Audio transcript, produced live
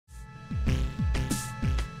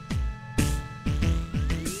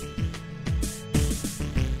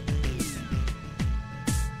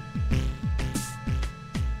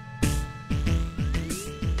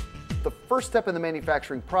first step in the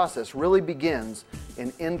manufacturing process really begins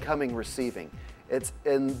in incoming receiving. It's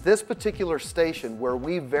in this particular station where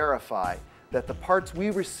we verify that the parts we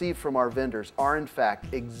receive from our vendors are in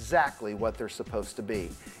fact exactly what they're supposed to be.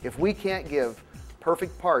 If we can't give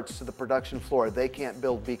perfect parts to the production floor, they can't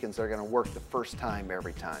build beacons that are going to work the first time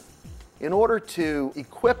every time. In order to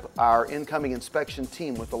equip our incoming inspection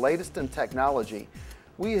team with the latest in technology,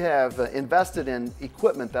 we have invested in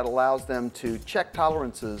equipment that allows them to check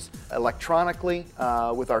tolerances electronically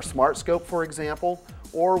with our Smart Scope, for example,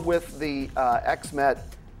 or with the XMET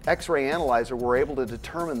X-ray analyzer. We're able to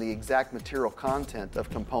determine the exact material content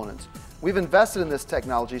of components. We've invested in this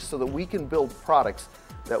technology so that we can build products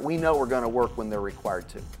that we know are going to work when they're required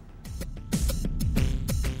to.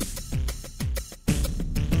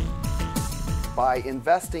 By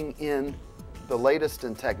investing in the latest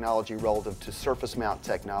in technology relative to surface mount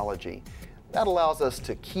technology, that allows us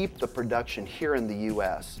to keep the production here in the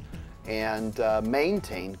U.S. and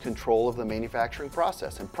maintain control of the manufacturing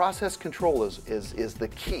process. And process control is the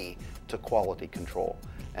key to quality control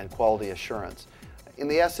and quality assurance. In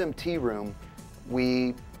the SMT room,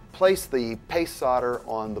 we place the paste solder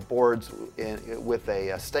on the boards with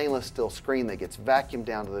a stainless steel screen that gets vacuumed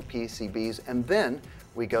down to the PCBs, and then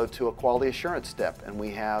we go to a quality assurance step, and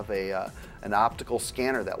we have an optical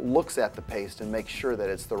scanner that looks at the paste and makes sure that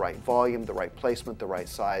it's the right volume, the right placement, the right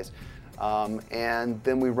size. And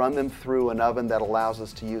then we run them through an oven that allows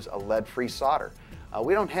us to use a lead-free solder.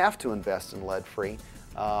 We don't have to invest in lead-free,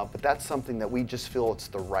 but that's something that we just feel it's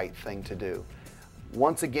the right thing to do.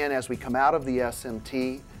 Once again, as we come out of the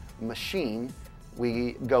SMT machine,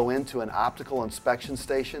 we go into an optical inspection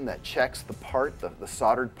station that checks the part, the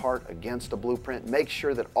soldered part, against a blueprint, makes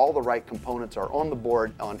sure that all the right components are on the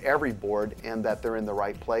board, on every board, and that they're in the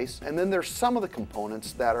right place. And then there's some of the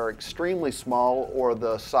components that are extremely small, or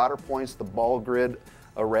the solder points, the ball grid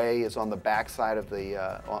array is on the back side of the,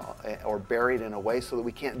 or buried in a way so that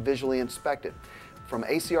we can't visually inspect it. From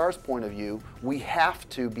ACR's point of view, we have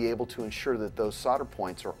to be able to ensure that those solder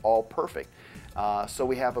points are all perfect. So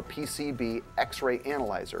we have a PCB X-ray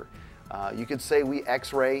analyzer. You could say we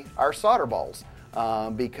X-ray our solder balls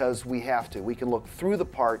because we have to. We can look through the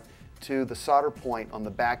part to the solder point on the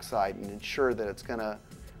backside and ensure that it's going to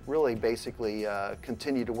really basically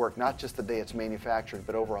continue to work, not just the day it's manufactured,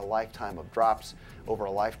 but over a lifetime of drops, over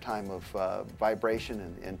a lifetime of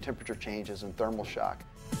vibration and temperature changes and thermal shock.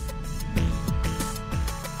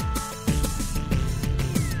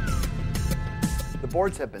 The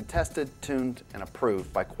boards have been tested, tuned, and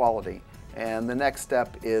approved by quality, and the next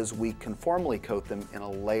step is we conformally coat them in a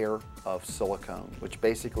layer of silicone, which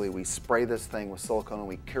basically we spray this thing with silicone and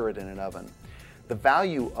we cure it in an oven. The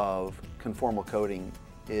value of conformal coating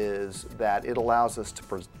is that it allows us to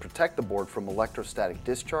protect the board from electrostatic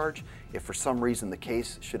discharge. If for some reason the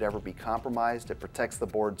case should ever be compromised, it protects the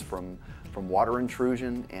boards from water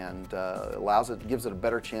intrusion and gives it a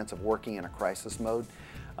better chance of working in a crisis mode.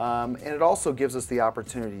 And it also gives us the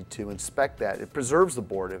opportunity to inspect that. It preserves the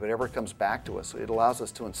board if it ever comes back to us. It allows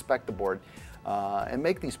us to inspect the board and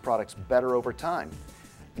make these products better over time.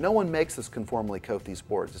 No one makes us conformally coat these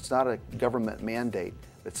boards. It's not a government mandate.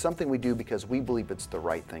 It's something we do because we believe it's the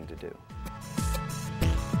right thing to do.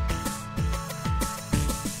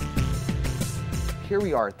 Here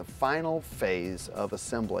we are at the final phase of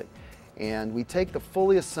assembly, and we take the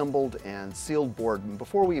fully assembled and sealed board, and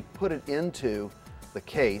before we put it into the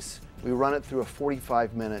case, we run it through a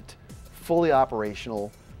 45-minute fully operational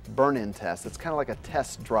burn-in test. It's kind of like a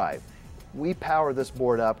test drive. We power this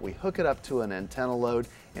board up, we hook it up to an antenna load,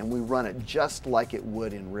 and we run it just like it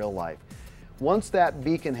would in real life. Once that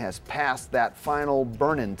beacon has passed that final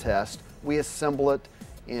burn-in test, we assemble it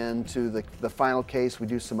into the final case. We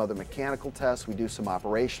do some other mechanical tests, we do some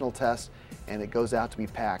operational tests, and it goes out to be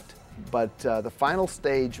packed. But the final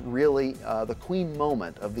stage, really, the queen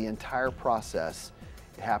moment of the entire process,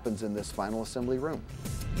 happens in this final assembly room.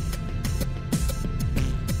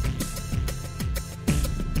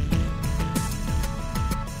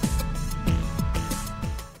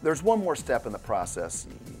 There's one more step in the process.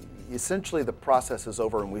 Essentially, the process is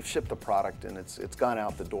over and we've shipped the product and it's gone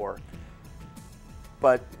out the door.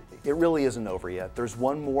 But it really isn't over yet. There's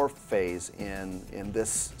one more phase in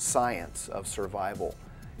this science of survival,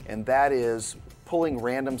 and that is pulling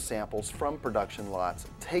random samples from production lots,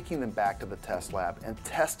 taking them back to the test lab and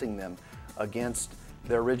testing them against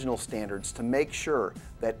the original standards to make sure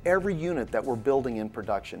that every unit that we're building in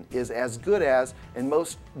production is as good as, and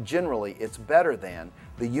most generally it's better than,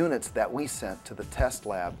 the units that we sent to the test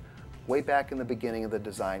lab way back in the beginning of the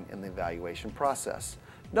design and the evaluation process.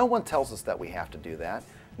 No one tells us that we have to do that.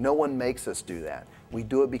 No one makes us do that. We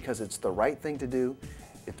do it because it's the right thing to do,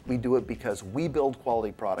 We do it because we build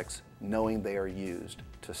quality products knowing they are used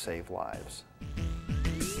to save lives.